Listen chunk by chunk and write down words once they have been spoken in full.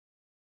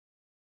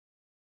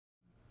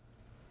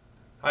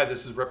Hi,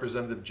 this is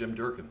Representative Jim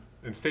Durkin.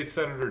 And State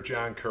Senator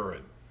John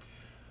Curran.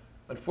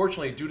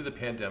 Unfortunately, due to the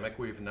pandemic,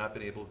 we will not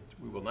be able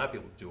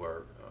to do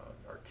our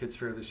kids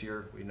fair this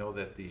year. We know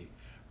that the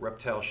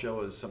reptile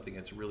show is something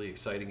that's really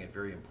exciting and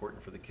very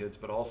important for the kids,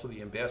 but also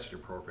the ambassador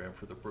program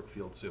for the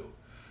Brookfield Zoo.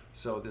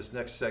 So this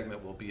next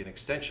segment will be an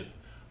extension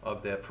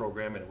of that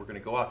program, and we're going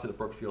to go out to the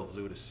Brookfield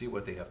Zoo to see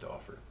what they have to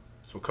offer.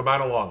 So come on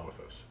along with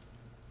us.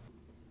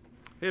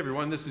 Hey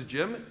everyone, this is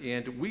Jim,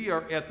 and we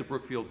are at the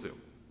Brookfield Zoo.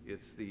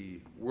 It's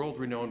the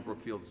world-renowned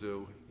Brookfield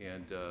Zoo,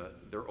 and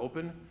they're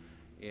open,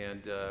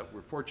 and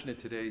we're fortunate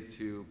today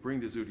to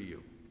bring the zoo to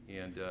you.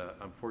 And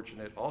I'm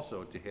fortunate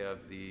also to have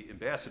the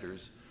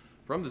ambassadors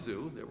from the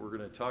zoo that we're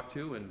going to talk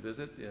to and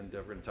visit, and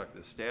we're going to talk to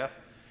the staff,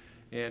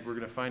 and we're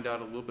going to find out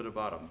a little bit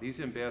about them.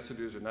 These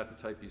ambassadors are not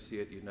the type you see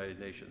at the United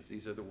Nations.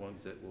 These are the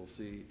ones that we'll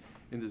see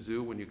in the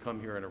zoo when you come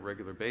here on a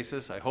regular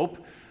basis, I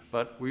hope.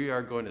 But we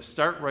are going to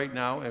start right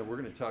now, and we're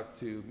going to talk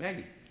to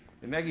Maggie.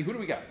 And Maggie, who do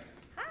we got?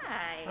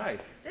 Hi. Hi.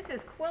 This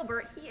is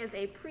Quilbert. He is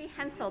a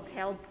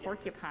prehensile-tailed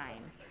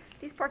porcupine.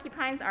 These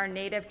porcupines are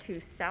native to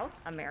South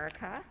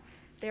America.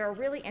 They are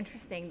really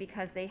interesting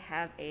because they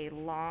have a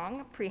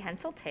long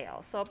prehensile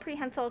tail. So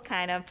prehensile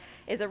kind of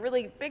is a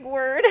really big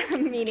word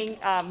meaning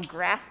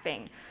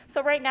grasping.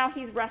 So right now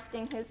he's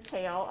resting his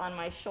tail on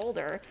my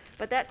shoulder,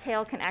 but that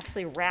tail can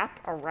actually wrap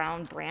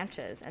around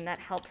branches, and that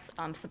helps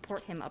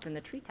support him up in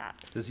the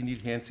treetops. Does he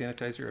need hand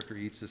sanitizer after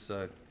he eats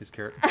his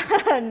carrot?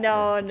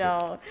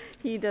 No,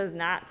 he does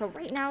not. So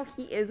right now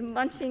he is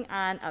munching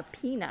on a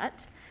peanut.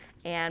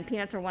 And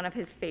peanuts are one of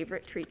his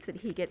favorite treats that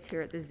he gets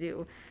here at the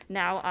zoo.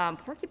 Now,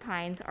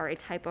 porcupines are a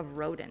type of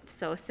rodent,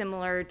 so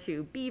similar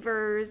to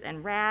beavers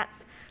and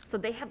rats. So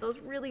they have those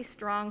really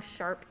strong,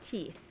 sharp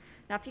teeth.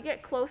 Now, if you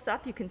get close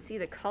up, you can see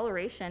the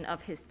coloration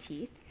of his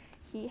teeth.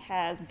 He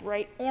has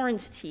bright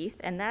orange teeth,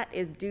 and that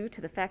is due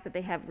to the fact that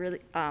they have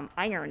really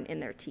iron in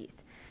their teeth.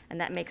 And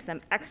that makes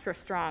them extra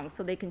strong,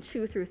 so they can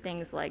chew through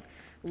things like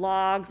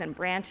logs and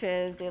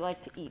branches. They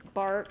like to eat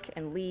bark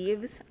and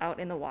leaves out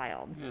in the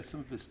wild. Yeah, some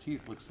of his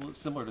teeth look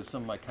similar to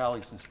some of my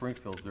colleagues in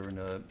Springfield during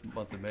the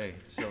month of May.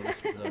 So this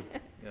is,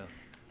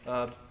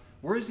 yeah.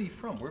 Where is he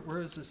from?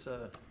 Where is this?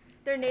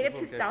 They're native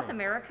to South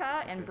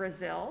America and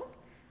Brazil.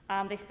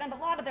 They spend a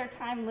lot of their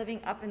time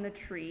living up in the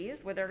trees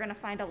where they're going to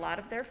find a lot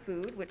of their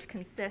food, which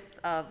consists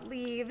of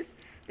leaves.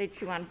 They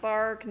chew on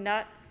bark,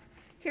 nuts.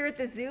 Here at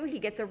the zoo, he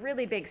gets a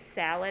really big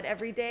salad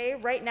every day.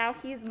 Right now,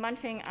 he's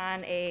munching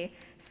on a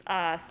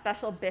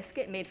special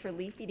biscuit made for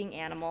leaf-eating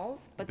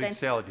animals. But big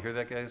salad, you hear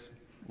that, guys?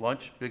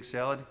 Lunch, big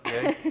salad,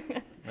 yay?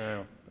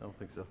 No, I don't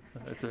think so.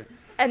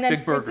 And then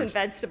big fruits burgers. and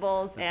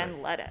vegetables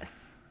and lettuce.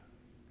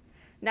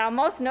 Now,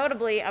 most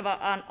notably,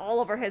 on all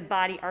over his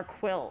body are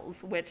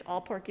quills, which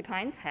all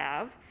porcupines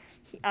have.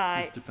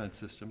 His defense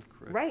system,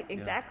 correct? Right,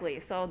 exactly.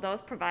 Yeah. So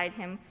those provide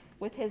him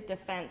with his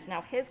defense.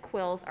 Now, his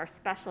quills are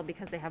special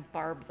because they have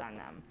barbs on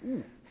them.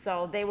 Ooh.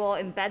 So they will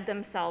embed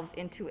themselves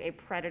into a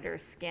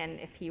predator's skin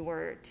if he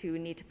were to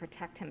need to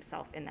protect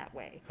himself in that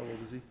way. How old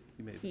is he?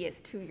 He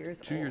is 2 years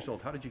old. 2 years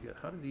old. How did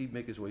he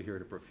make his way here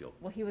to Brookfield?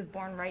 Well, he was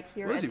born right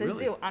here at the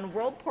zoo on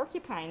World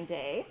Porcupine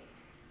Day.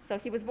 So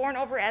he was born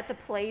over at the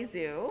Play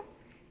Zoo.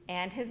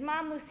 And his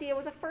mom, Lucia,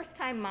 was a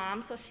first-time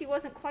mom, so she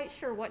wasn't quite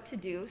sure what to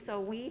do. So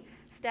we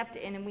stepped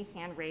in and we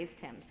hand-raised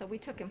him. So we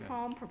took him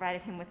home,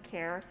 provided him with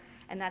care,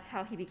 and that's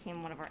how he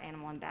became one of our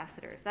animal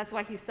ambassadors. That's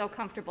why he's so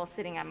comfortable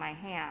sitting on my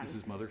hand. Is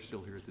his mother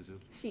still here at the zoo?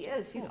 She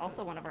is. She's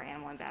also one of our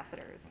animal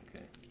ambassadors.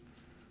 Okay.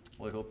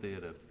 Well, I hope they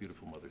had a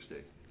beautiful Mother's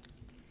Day.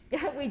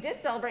 Yeah, we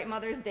did celebrate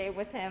Mother's Day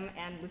with him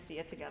and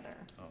Lucia together.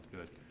 Oh,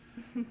 good.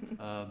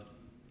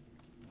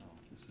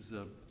 This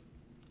is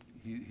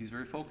he's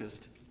very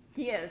focused.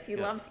 He is. He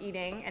loves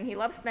eating, and he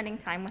loves spending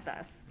time with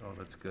us. Oh,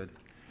 that's good.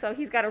 So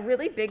he's got a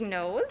really big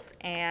nose,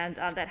 and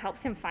that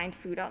helps him find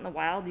food out in the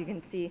wild. You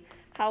can see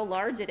how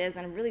large it is,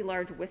 and really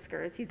large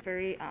whiskers. He's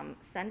very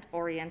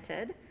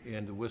scent-oriented.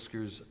 And the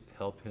whiskers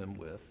help him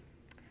with?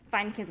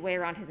 Finding his way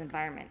around his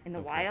environment. In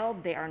the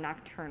wild, they are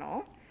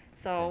nocturnal.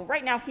 So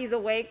right now he's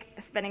awake,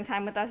 spending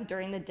time with us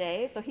during the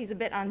day, so he's a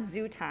bit on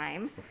zoo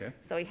time. Okay.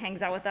 So he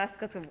hangs out with us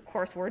because, of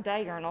course, we're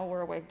diurnal,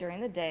 we're awake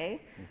during the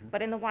day.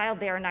 But in the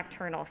wild, they are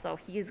nocturnal, so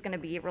he's going to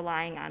be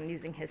relying on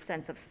using his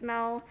sense of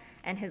smell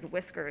and his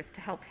whiskers to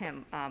help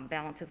him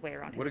balance his way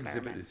around his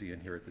environment. What exhibit is he in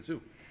here at the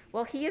zoo?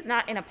 Well, he is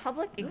not in a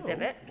public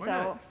exhibit, why so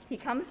not? he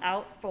comes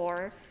out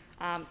for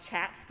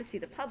chats to see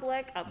the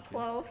public up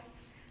close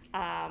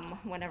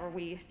whenever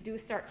we do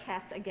start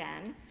chats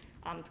again.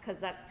 Because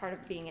that's part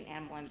of being an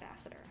animal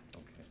ambassador.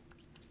 Okay.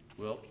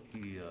 Well,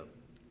 he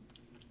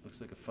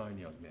looks like a fine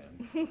young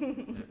man.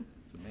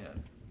 It's a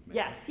man.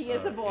 Yes, he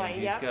is a boy.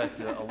 He's got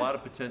a lot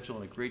of potential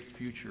and a great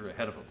future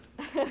ahead of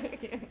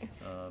him.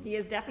 He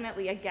is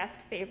definitely a guest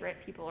favorite.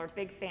 People are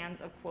big fans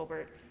of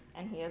Quilbert,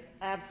 and he is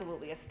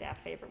absolutely a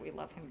staff favorite. We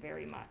love him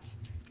very much.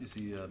 Is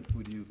he?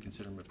 Would you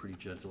consider him a pretty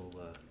gentle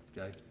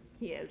guy?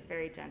 He is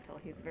very gentle.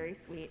 He's very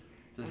sweet.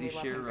 Does he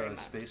share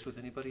space with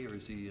anybody, or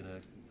is he in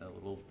a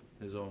little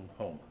his own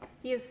home?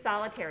 He is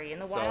solitary. In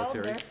the wild,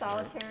 they're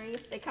solitary.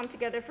 They come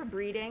together for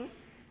breeding.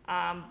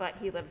 but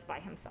he lives by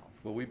himself.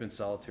 Well, we've been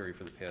solitary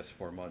for the past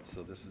 4 months,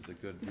 so this is a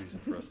good reason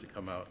for us to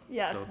come out.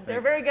 Yes, So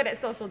they're very good at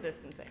social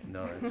distancing.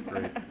 No, that's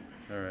great.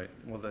 All right.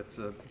 Well,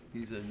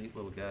 he's a neat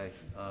little guy.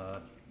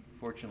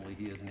 Fortunately,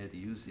 he hasn't had to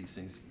use these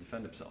things to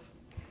defend himself.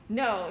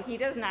 No, he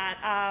does not,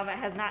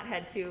 has not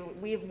had to.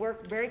 We've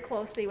worked very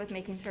closely with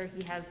making sure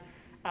he has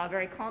a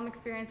very calm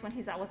experience when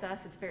he's out with us.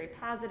 It's very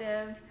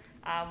positive.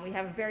 We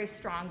have a very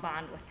strong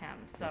bond with him.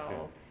 So,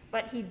 Okay.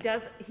 but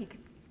he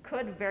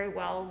could very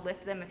well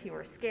lift them if he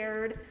were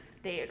scared.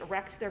 They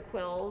erect their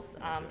quills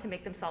to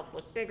make themselves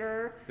look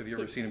bigger. Have you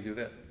ever seen him do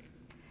that?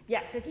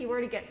 Yes, if he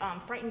were to get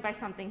frightened by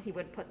something, he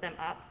would put them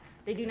up.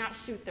 They do not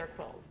shoot their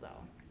quills, though.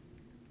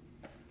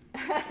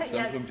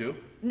 Some of them do?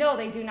 No,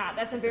 they do not.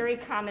 That's a very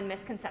common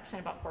misconception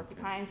about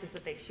porcupines, is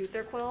that they shoot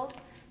their quills,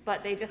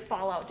 but they just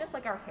fall out, just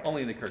like our hair.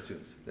 Only in the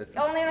cartoons. That's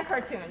Only in the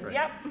cartoons, Right.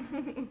 yep.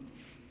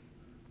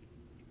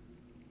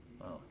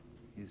 Wow.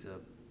 He's a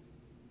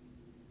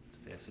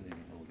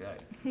fascinating little guy.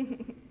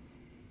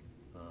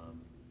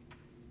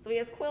 So he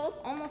has quills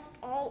almost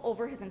all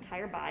over his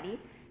entire body,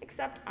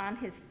 except on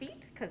his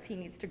feet, because he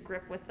needs to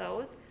grip with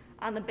those.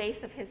 On the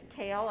base of his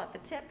tail at the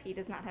tip, he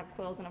does not have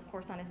quills, and of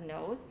course on his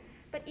nose.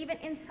 But even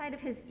inside of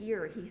his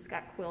ear, he's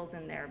got quills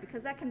in there,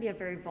 because that can be a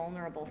very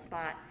vulnerable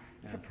spot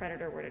if a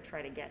predator were to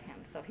try to get him.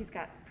 So he's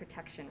got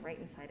protection right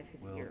inside of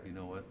his Well, ear. you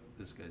know what?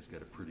 This guy's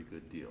got a pretty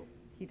good deal.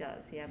 He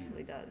does, he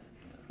absolutely does.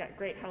 He's got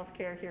great health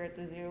care here at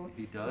the zoo.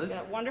 He does? He's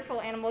got wonderful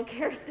animal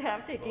care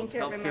staff taking Well, it's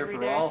care of him healthcare every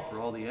for day. for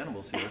all the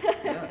animals here.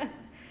 Yeah.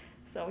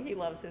 So he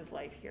loves his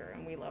life here,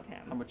 and we love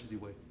him. How much does he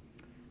weigh?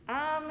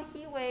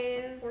 He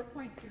weighs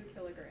 4.2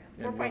 kilograms.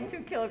 And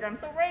 4.2 kilograms,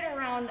 so right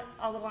around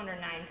a little under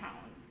 9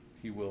 pounds.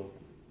 He will.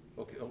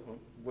 Okay.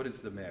 What is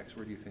the max?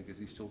 Where do you think? Is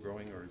he still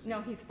growing, or is he?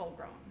 No, he's full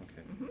grown.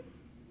 Okay.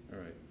 All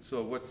right.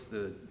 So what's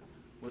the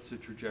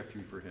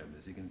trajectory for him?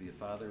 Is he going to be a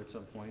father at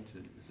some point?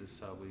 Is this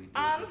how we do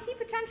it? He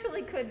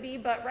potentially could be,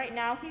 but right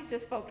now he's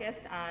just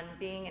focused on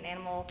being an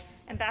animal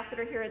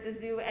ambassador here at the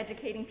zoo,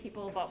 educating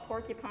people about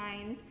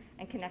porcupines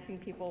and connecting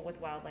people with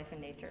wildlife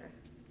and nature.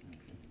 Okay.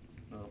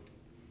 Well,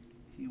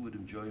 he would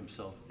enjoy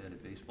himself at a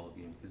baseball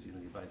game because, you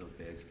buy those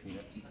bags of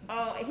peanuts.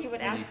 Oh, he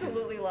would And he could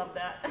absolutely love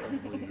that.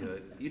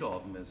 Probably eat all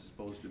of them as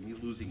opposed to me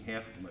losing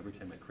half of them every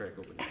time I crack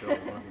open the shell.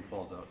 One of them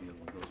falls out, the other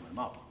one goes in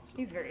my mouth. So,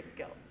 He's very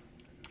skilled.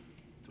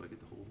 do I get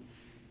to hold him?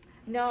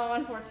 No,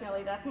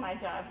 unfortunately, that's my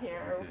job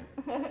here.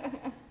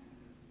 Okay.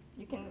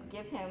 You can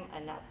give him a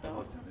nut, I'd though.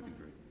 love to. That'd be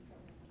great.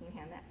 Can you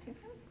hand that to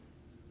him?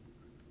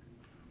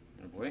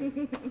 Oh, boy.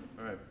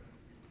 All right.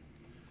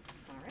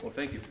 All right. Well,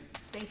 thank you.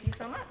 Thank you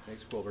so much.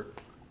 Thanks, Colbert.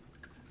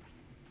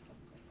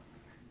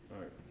 All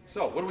right.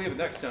 So, what do we have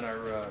next on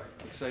our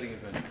exciting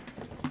event?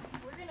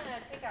 We're going to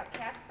take out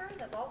Casper,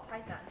 the ball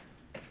python.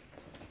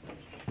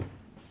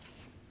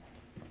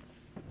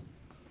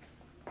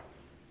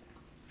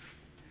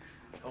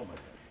 Oh, my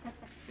God.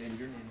 And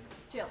your name?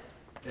 Jill.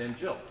 And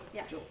Jill.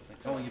 Yeah. Jill.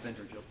 Thanks. How long you been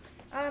here, Jill?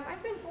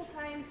 I've been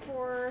full-time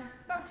for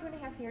about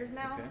 2.5 years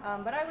now,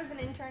 Okay. but I was an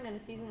intern and a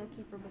seasonal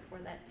keeper before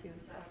that too.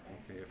 So.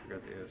 Okay, I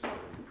forgot to ask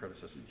your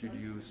predecessor. Did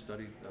you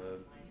study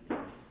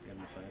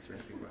animal science or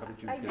anything? How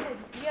did you I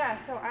get did,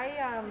 yeah. So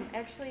I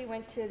actually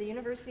went to the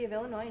University of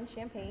Illinois in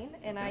Champaign,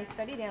 and I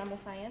studied animal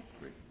science.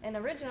 Great. And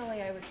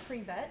originally I was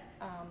pre-vet,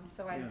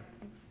 so I Yeah.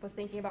 was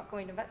thinking about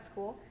going to vet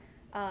school.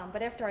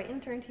 But after I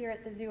interned here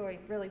at the zoo, I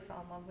really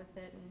fell in love with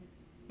it, and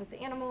with the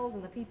animals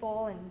and the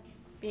people, and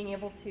being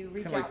able to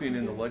reach Kind of out. like being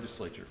and in the do-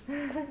 legislature.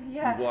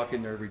 Yeah. You walk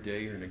in there every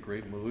day, you're in a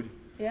great mood.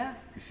 Yeah.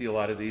 You see a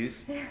lot of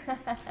these.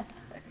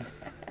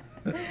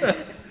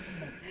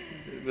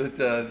 But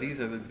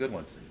these are the good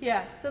ones.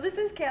 Yeah, so this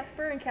is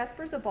Casper, and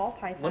Casper's a ball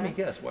python. Let me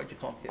guess, why'd you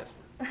call him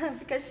Casper?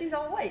 Because she's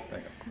all white.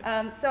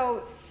 I know.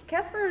 So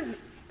Casper's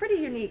pretty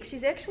unique.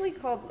 She's actually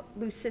called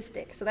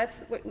leucistic, so that's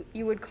what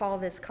you would call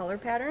this color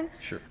pattern.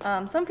 Sure.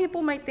 Some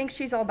people might think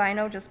she's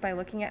albino just by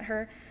looking at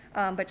her,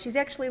 but she's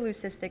actually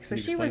leucistic. So Can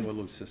you she explain was, what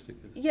leucistic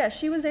is? yeah,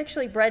 she was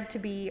actually bred to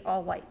be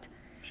all white.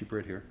 She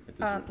bred here at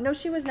the zoo? No,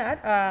 she was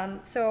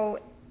not. So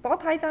ball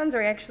pythons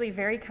are actually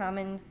very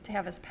common to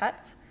have as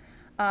pets.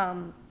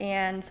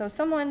 And so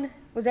someone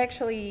was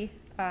actually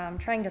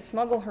trying to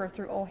smuggle her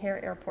through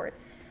O'Hare Airport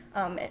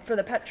for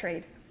the pet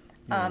trade.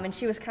 And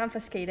she was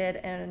confiscated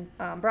and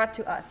brought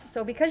to us.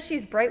 So because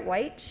she's bright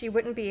white, she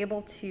wouldn't be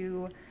able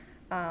to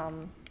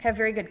have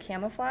very good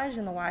camouflage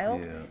in the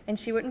wild, Yeah. and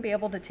she wouldn't be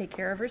able to take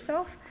care of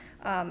herself.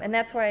 And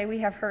that's why we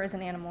have her as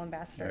an animal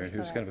ambassador. All right, so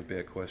here's that- kind of a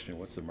bad question.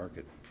 What's the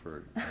market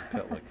for a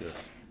pet like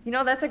this? You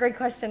know, that's a great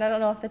question. I don't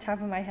know off the top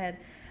of my head.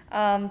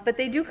 But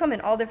they do come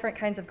in all different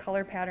kinds of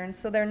color patterns.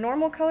 So their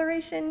normal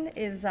coloration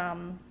is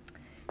kind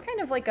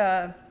of like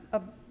a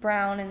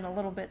brown and a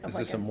little bit of Is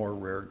like this a more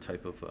rare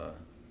type of,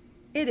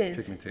 it is,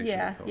 pigmentation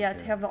yeah, of color? yeah,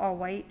 to have the all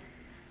white.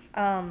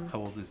 how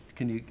old is,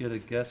 can you get a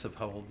guess of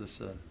how old this,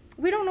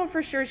 We don't know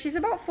for sure. She's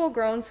about full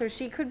grown, so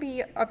she could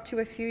be up to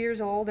a few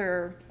years old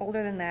or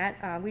older than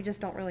that. We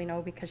just don't really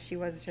know because she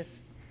was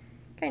just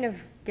kind of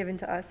given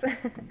to us.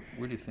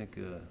 where do you think,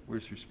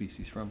 where's her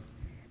species from?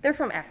 They're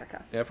from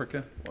Africa.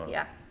 Africa? Wow.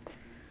 Yeah.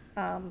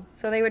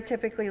 So they would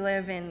typically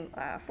live in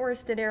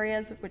forested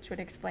areas, which would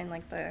explain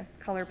like the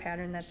color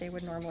pattern that they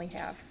would normally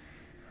have.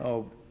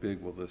 How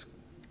big will this?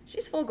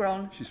 She's full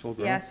grown. She's full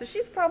grown? Yeah, so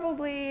she's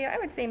probably, I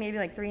would say maybe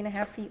like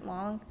 3.5 feet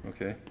long.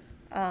 Okay.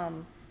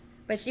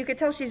 But you could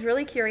tell she's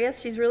really curious.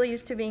 She's really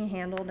used to being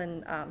handled,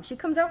 and she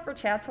comes out for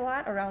chats a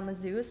lot around the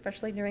zoo,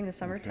 especially during the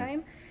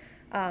summertime.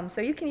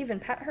 So you can even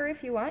pet her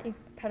if you want. You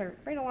can pet her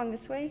right along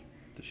this way.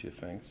 Does she have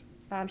fangs?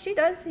 She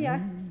does, yeah.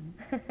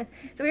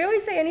 So we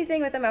always say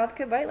anything with a mouth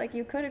could bite, like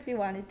you could if you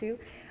wanted to.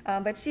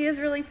 But she is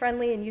really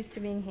friendly and used to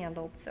being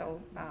handled,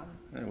 so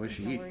And what does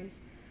she no eat? worries.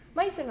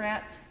 Mice and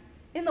rats.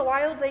 In the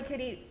wild, they could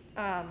eat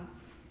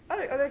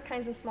other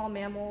kinds of small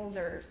mammals,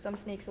 or some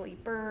snakes will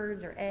eat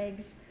birds or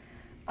eggs.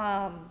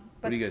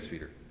 What do you guys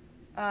feed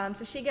her?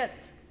 So she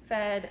gets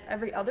fed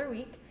every other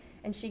week,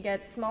 and she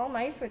gets small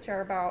mice, which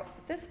are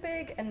about this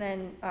big, and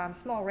then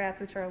small rats,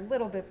 which are a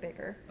little bit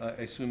bigger. I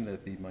assume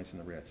that the mice and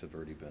the rats have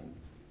already been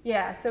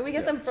Yeah, so we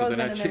get them so they're frozen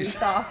not and then we chasing-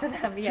 thaw for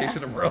them. Yeah.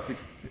 chasing them around.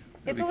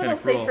 It's a little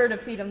safer to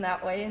feed them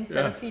that way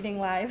instead of Yeah. feeding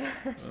live.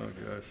 Oh,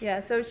 gosh. Yeah,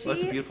 so Well,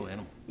 that's a beautiful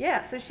animal.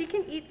 Yeah, so she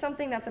can eat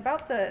something that's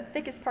about the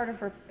thickest part of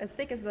her, as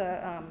thick as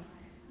the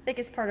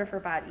thickest part of her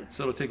body.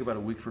 So it'll take about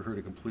a week for her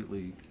to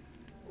completely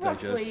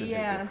digest Roughly, and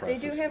yeah. They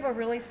process. do have a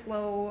really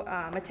slow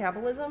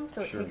metabolism,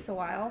 so it Sure. takes a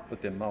while.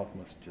 But their mouth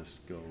must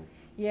just go.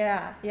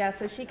 Yeah, yeah.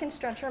 So she can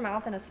stretch her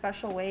mouth in a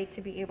special way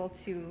to be able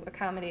to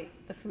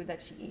accommodate the food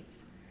that she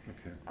eats.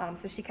 Okay.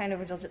 So she kind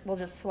of will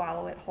just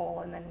swallow it whole,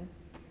 and then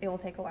it will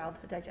take a while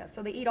to digest.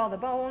 So they eat all the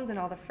bones and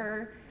all the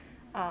fur,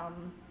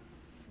 and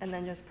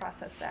then just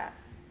process that.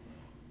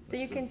 So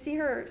you That's can see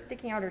her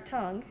sticking out her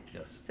tongue.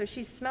 Yes. So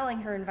she's smelling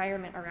her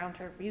environment around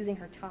her using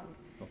her tongue.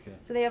 Okay.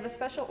 So they have a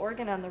special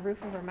organ on the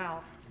roof of her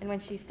mouth, and when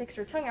she sticks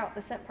her tongue out,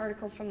 the scent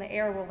particles from the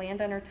air will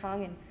land on her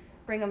tongue and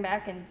bring them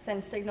back and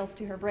send signals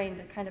to her brain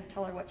to kind of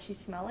tell her what she's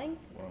smelling.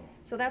 Wow.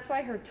 So that's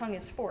why her tongue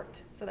is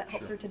forked, so that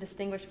helps Sure. her to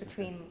distinguish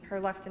between her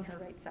left and her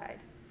right side.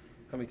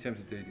 How many times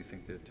a day do you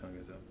think that tongue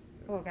is out?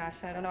 Oh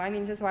gosh, I don't know. I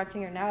mean, just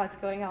watching her now, it's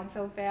going out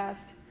so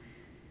fast.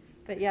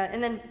 But yeah,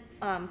 and then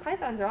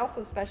pythons are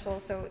also special.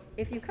 So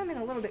if you come in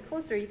a little bit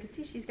closer, you can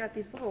see she's got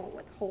these little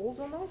like holes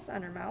almost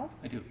on her mouth.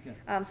 I do,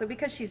 yeah. So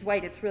because she's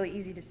white, it's really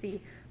easy to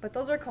see. But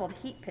those are called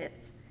heat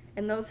pits,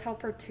 and those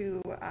help her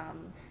to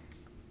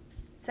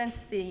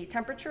sense the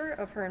temperature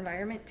of her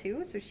environment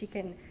too. So she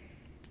can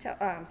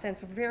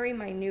sense very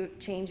minute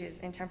changes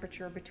in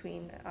temperature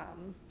between,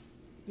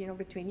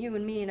 between you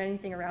and me and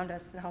anything around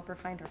us to help her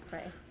find her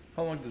prey.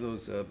 How long do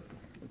those,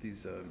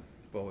 these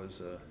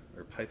boas,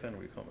 or python, what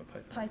do you call them, a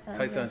python? Python,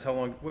 Pythons, how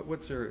long,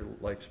 what's their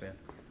lifespan?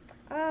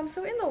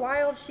 So in the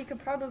wild, she could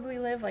probably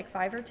live like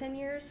 5 or 10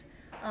 years.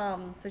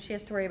 So she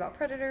has to worry about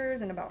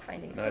predators and about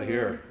finding Not food.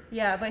 here.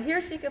 Yeah, but here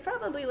she could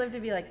probably live to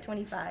be like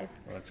 25.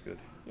 Oh, that's good.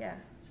 Yeah,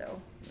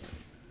 so It's yeah,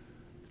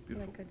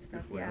 beautiful. good stuff.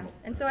 Beautiful Yeah, animal.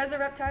 and so as a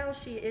reptile,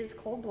 she is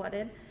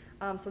cold-blooded.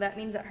 So that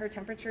means that her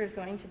temperature is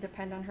going to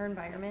depend on her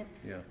environment.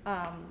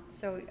 Yeah.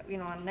 So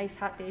on nice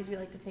hot days, we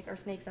like to take our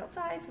snakes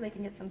outside so they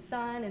can get some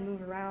sun and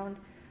move around.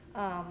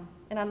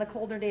 And on the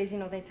colder days,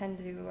 they tend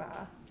to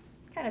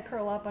kind of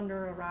curl up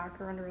under a rock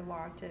or under a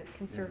log to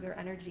conserve their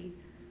energy.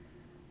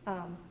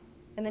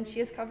 And then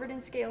she is covered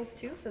in scales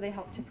too, so they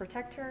help to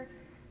protect her.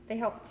 They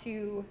help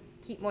to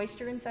keep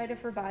moisture inside of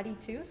her body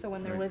too, so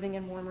when they're Right. living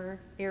in warmer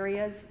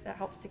areas, that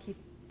helps to keep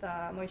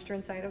the moisture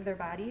inside of their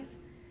bodies.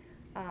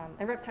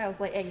 And reptiles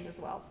lay eggs as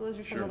well, so those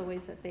are some Sure. of the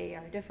ways that they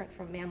are different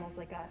from mammals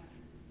like us.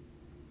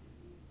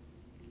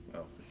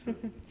 Wow, that's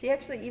good. She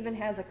actually even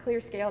has a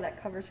clear scale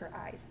that covers her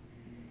eyes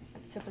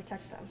to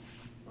protect them.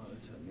 Wow,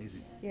 that's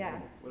amazing. Yeah.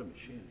 What a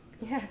machine.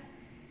 Yeah.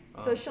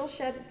 So they'll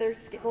shed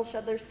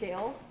their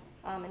scales,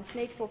 and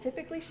snakes will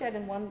typically shed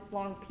in one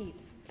long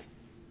piece.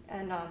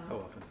 And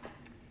How often?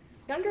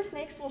 younger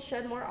snakes will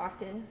shed more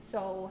often,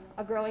 so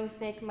a growing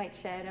snake might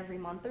shed every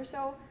month or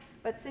so,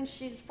 but since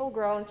she's full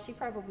grown, she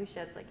probably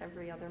sheds like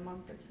every other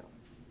month or so.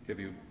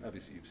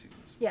 Obviously you've seen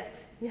this. Yes,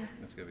 yeah.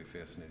 That's gotta be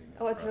fascinating.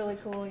 Oh, it's really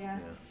process. cool, yeah.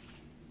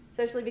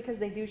 Especially because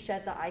they do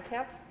shed the eye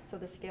caps, so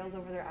the scales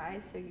over their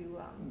eyes, so you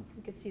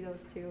could see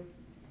those too.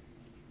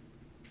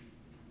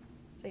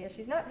 So yeah,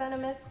 she's not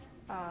venomous,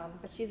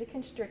 but she's a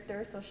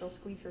constrictor, so she'll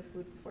squeeze her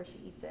food before she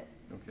eats it.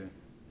 Okay.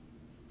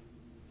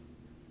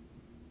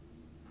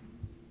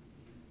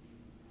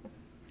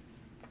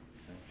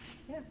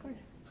 Yeah, of course.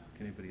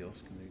 Anybody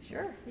else can make?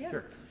 Sure, yeah.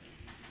 Sure.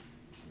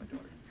 My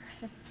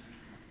daughter.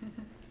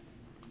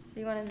 So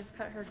you want to just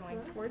pet her going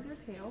towards her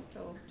tail,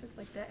 so just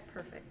like that,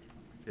 perfect.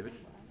 David?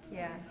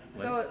 Yeah.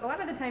 So a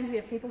lot of the times we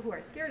have people who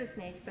are scared of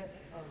snakes, but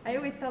I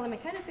always tell them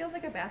it kind of feels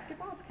like a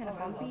basketball. It's kind of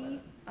bumpy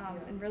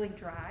and really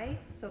dry.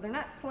 So they're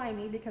not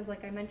slimy because,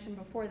 like I mentioned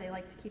before, they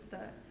like to keep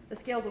the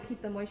scales will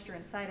keep the moisture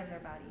inside of their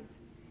bodies.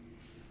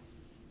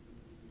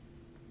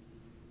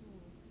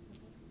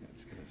 Yeah,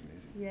 it's good. That's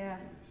amazing. Yeah.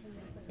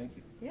 Thank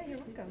you. Yeah, you're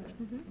welcome.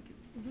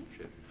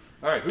 Appreciate it.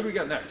 All right, who do we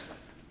got next?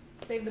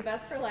 Save the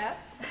best for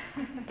last.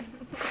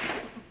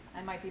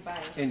 I might be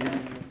biased. And your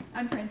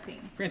I'm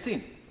Francine.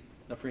 Francine.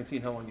 Now,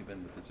 Francine, how long you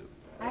been with the zoo?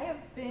 I have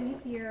been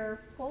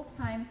here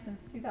full-time since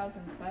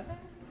 2007.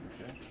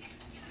 Okay.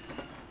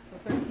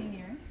 So 13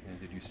 years. And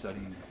did you study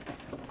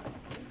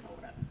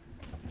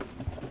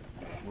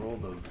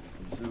world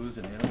of zoos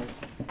and animals?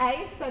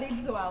 I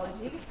studied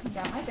zoology,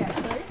 got my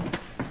bachelor's.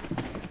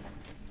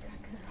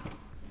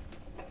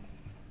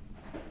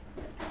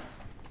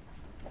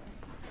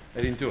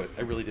 I didn't do it.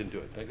 I really didn't do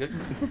it. I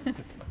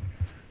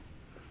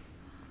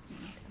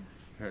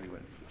already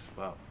went.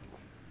 Wow.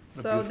 What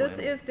a So beautiful this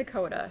animal. is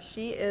Dakota.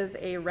 She is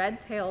a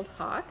red-tailed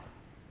hawk.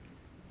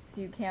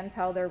 So you can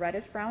tell their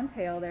reddish-brown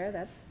tail there.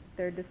 That's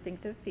their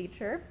distinctive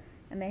feature.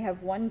 And they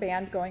have one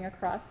band going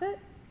across it.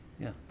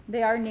 Yeah.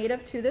 They are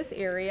native to this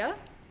area.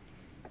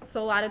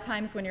 So a lot of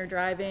times when you're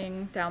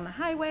driving down the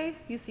highway,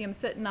 you see them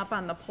sitting up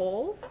on the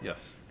poles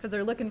Yes. because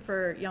they're looking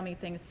for yummy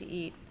things to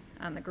eat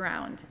on the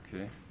ground.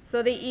 Okay.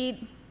 So they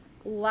eat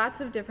lots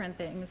of different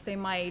things. They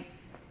might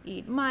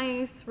eat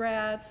mice,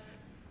 rats,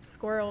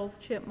 squirrels,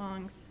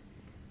 chipmunks,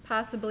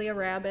 possibly a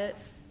rabbit.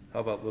 How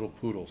about little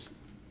poodles?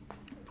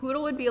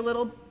 Poodle would be a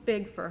little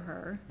big for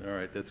her. All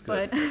right, that's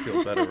good. But- I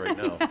feel better right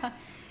now. Yeah.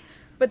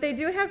 But they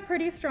do have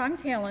pretty strong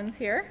talons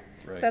here.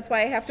 Right. So that's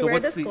why I have to So wear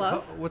what's this the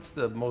glove. what's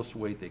the most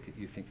weight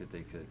you think that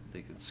they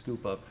could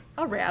scoop up?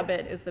 A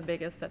rabbit is the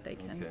biggest that they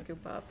can Okay.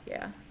 scoop up,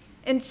 yeah.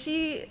 And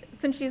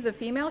since she's a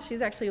female,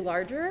 she's actually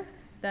larger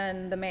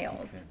than the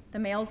males. Okay. The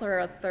males are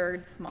a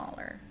third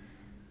smaller.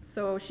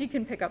 So she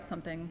can pick up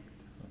something,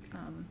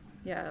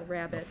 yeah, a Now,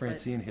 rabbit. but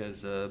Francine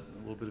has a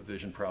little bit of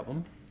vision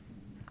problem.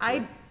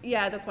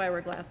 yeah, that's why I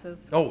wear glasses.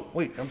 Oh,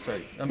 wait, I'm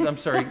sorry. I'm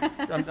sorry.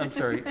 I'm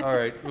sorry. All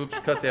right, oops,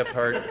 cut that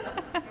part.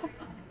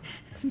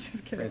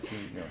 Just kidding.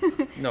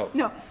 Francine, no.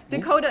 No,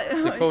 Dakota.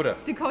 Dakota.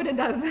 Dakota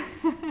does.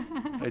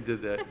 I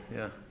did that,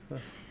 yeah.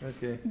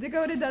 Okay.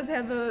 Dakota does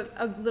have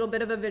a little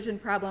bit of a vision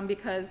problem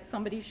because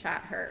somebody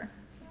shot her.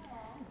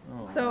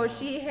 Oh. So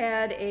she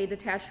had a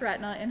detached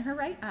retina in her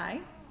right eye.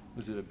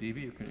 Was it a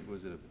BB or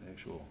was it an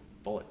actual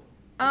bullet?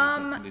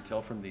 Can you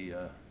tell from the,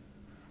 the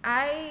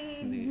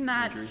I'm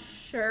not injury?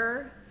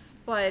 sure,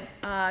 but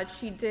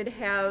she did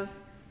have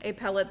a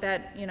pellet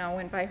that,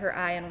 went by her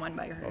eye and one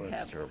by her Oh,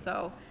 that's hip. terrible.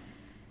 So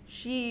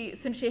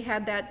since she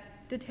had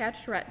that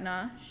detached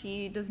retina,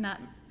 she does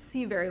not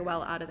see very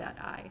well out of that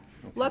eye.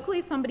 Okay.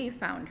 Luckily, somebody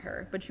found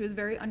her, but she was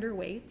very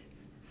underweight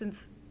since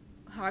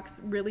hawks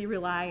really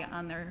rely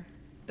on their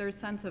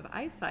sense of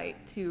eyesight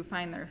to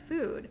find their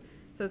food.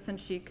 So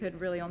since she could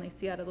really only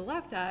see out of the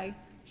left eye,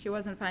 she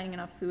wasn't finding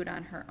enough food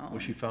on her own.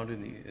 was she found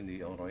in the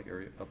Illinois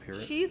area up here?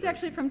 She's or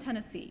actually from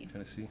Tennessee.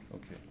 Tennessee,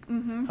 okay.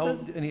 Mm-hmm. How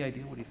old, any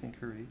idea what do you think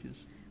her age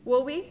is?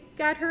 Well, we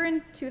got her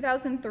in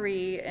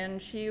 2003,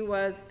 and she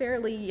was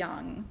fairly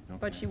young,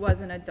 but Okay. she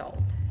was an adult.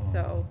 Oh.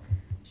 So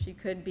she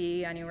could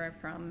be anywhere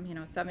from,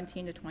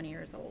 17 to 20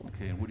 years old.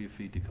 Okay, and what do you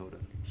feed Dakota?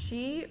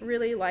 She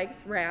really likes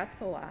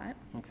rats a lot.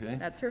 Okay.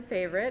 That's her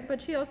favorite,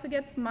 but she also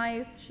gets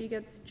mice, she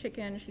gets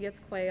chicken, she gets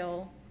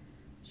quail,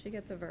 she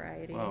gets a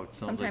variety. Wow, it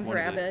sounds Sometimes like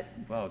rabbit.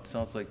 Wow, it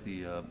sounds like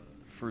the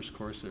first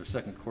course or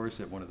second course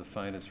at one of the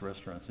finest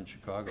restaurants in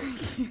Chicago.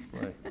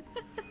 Boy.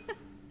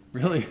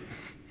 Really?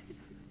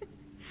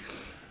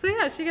 So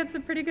yeah, she gets a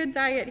pretty good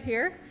diet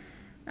here.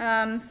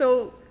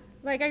 So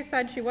like I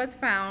said, she was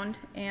found,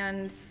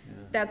 and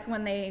that's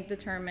when they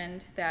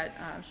determined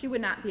that she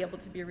would not be able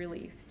to be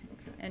released,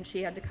 Okay. and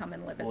she had to come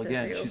and live Well, at the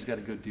again, zoo. she's got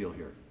a good deal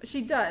here.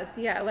 She does,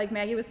 yeah. Like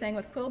Maggie was saying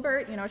with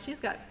Quilbert, she's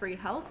got free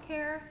health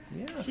care.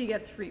 Yeah. She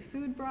gets free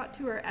food brought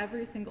to her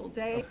every single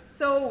day.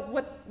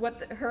 So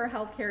her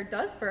health care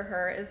does for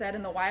her is that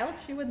in the wild,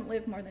 she wouldn't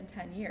live more than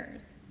 10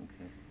 years.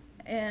 Okay.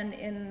 And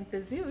in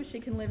the zoo, she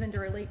can live into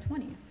her late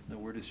 20s. Now,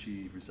 where does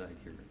she reside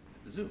here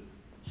at the zoo?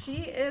 She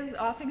is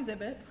off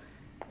exhibit,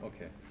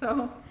 Okay.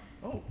 so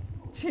Oh,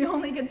 she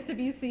only gets to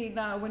be seen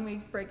when we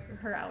break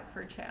her out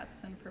for chats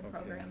and for okay.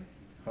 programs.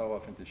 How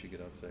often does she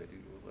get outside? Do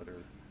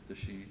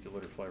you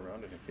let her fly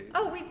around in a cage?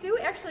 Oh, we do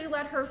actually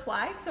let her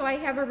fly. So I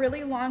have a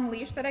really long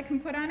leash that I can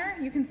put on her.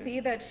 You can see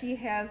that she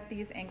has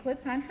these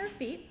anklets on her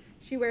feet.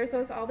 She wears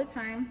those all the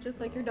time, just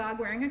like your dog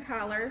wearing a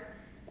collar.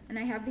 And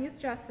I have these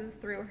jesses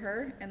through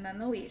her and then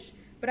the leash.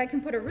 But I can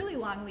put a really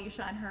long leash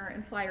on her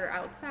and fly her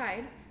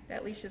outside.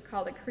 That leash is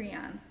called a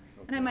Curran.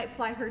 And I might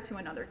fly her to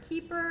another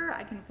keeper.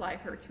 I can fly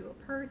her to a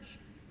perch.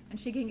 And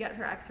she can get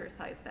her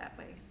exercise that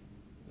way.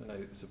 And I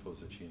suppose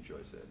that she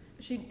enjoys that.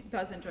 She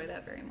does enjoy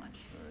that very much.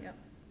 All right. Yep.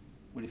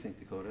 What do you think,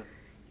 Dakota?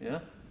 Yeah?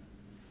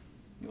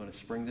 You want to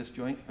spring this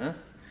joint, huh?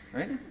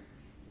 Right?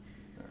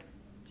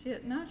 She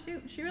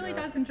really No.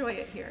 does enjoy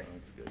it here. Oh,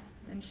 that's good.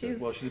 And That's good. she's,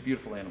 Well, she's a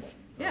beautiful animal.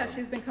 yeah,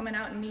 she's been coming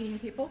out and meeting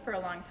people for a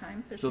long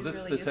time, so So she's this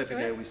is really the used type to of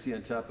guy it. we see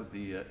on top of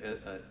the,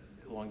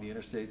 along the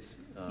interstates?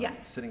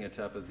 Yes. Sitting on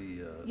top of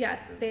the... Yes,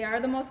 they are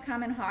the most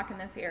common hawk in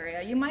this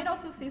area. You might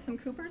also see some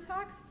Cooper's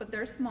hawks, but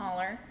they're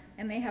smaller,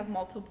 and they have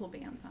multiple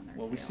bands on their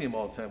Well, we tail. see them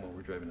all the time when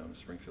we're driving down to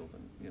Springfield,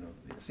 and, you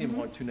see them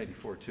along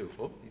 294 too.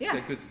 Oh, he's Yeah.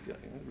 got good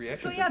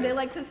reactions. So yeah, they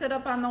like to sit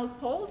up on those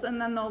poles,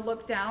 and then they'll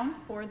look down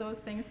for those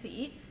things to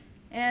eat.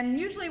 And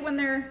usually when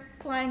they're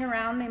flying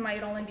around, they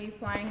might only be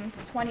flying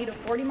 20 to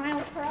 40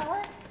 miles per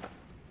hour.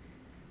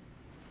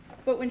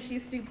 But when she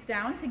stoops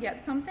down to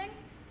get something,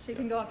 she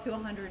can go up to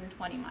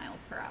 120 miles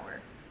per hour.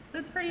 So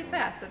it's pretty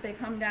fast that they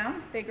come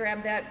down, they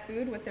grab that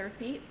food with their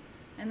feet,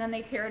 and then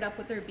they tear it up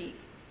with their beak.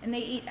 And they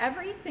eat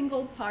every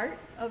single part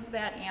of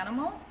that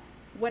animal,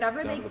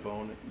 whatever Down they, to the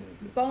bone?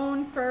 Yeah.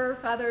 bone, fur,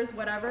 feathers,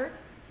 whatever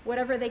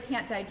they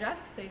can't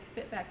digest, they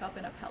spit back up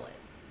in a pellet.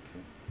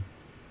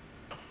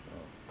 Oh.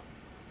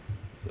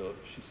 So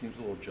she seems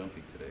a little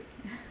jumpy today.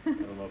 I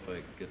don't know if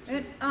I get to.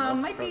 It No,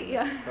 might probably, be,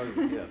 yeah.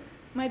 Probably, yeah,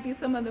 Might be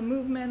some of the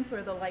movements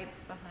or the lights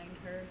behind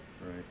her.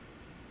 right.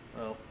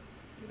 Well,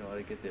 you know,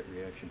 I get that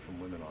reaction from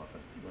women often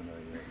when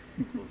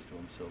I get close to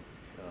them, so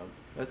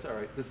that's all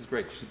right. This is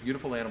great. She's a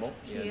beautiful animal.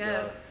 She and,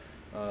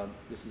 is.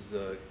 This is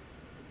a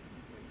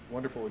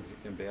wonderful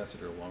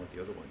ambassador along with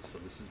the other ones, so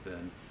this has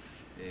been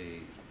a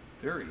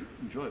very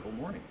enjoyable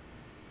morning.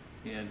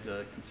 And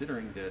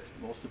considering that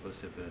most of us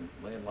have been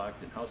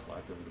landlocked and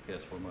house-locked over the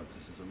past 4 months,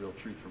 this is a real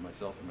treat for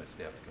myself and my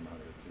staff to come out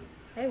here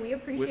to Hey, we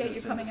appreciate you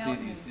witness and coming to out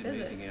see and these visit.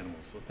 amazing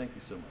animals. So thank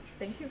you so much.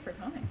 Thank you for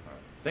coming. All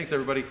right. Thanks,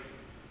 everybody.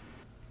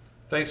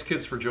 Thanks,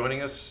 kids, for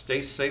joining us.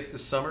 Stay safe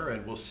this summer,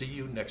 and we'll see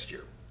you next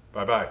year.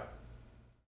 Bye-bye.